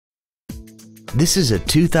This is a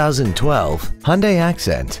 2012 Hyundai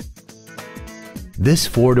Accent. This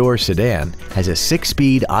four-door sedan has a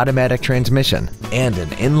 6-speed automatic transmission and an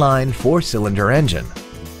inline 4-cylinder engine.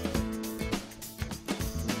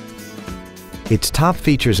 Its top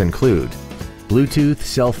features include Bluetooth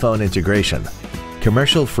cell phone integration,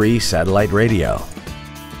 commercial-free satellite radio,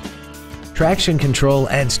 traction control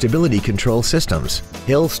and stability control systems,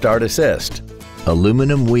 hill start assist,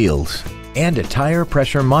 aluminum wheels, and a tire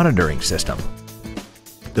pressure monitoring system.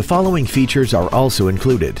 The following features are also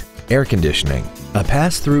included: air conditioning, a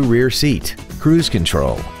pass-through rear seat, cruise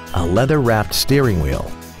control, a leather-wrapped steering wheel,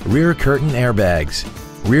 rear curtain airbags,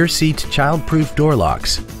 rear seat child-proof door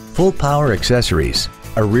locks, full power accessories,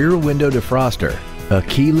 a rear window defroster, a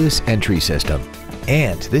keyless entry system,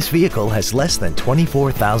 and this vehicle has less than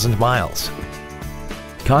 24,000 miles.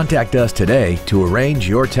 Contact us today to arrange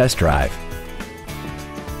your test drive.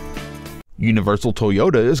 Universal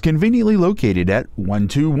Toyota is conveniently located at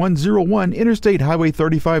 12101 Interstate Highway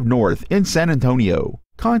 35 North in San Antonio.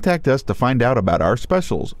 Contact us to find out about our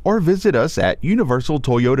specials or visit us at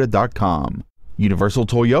universaltoyota.com. Universal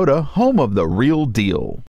Toyota, home of the real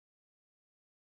deal.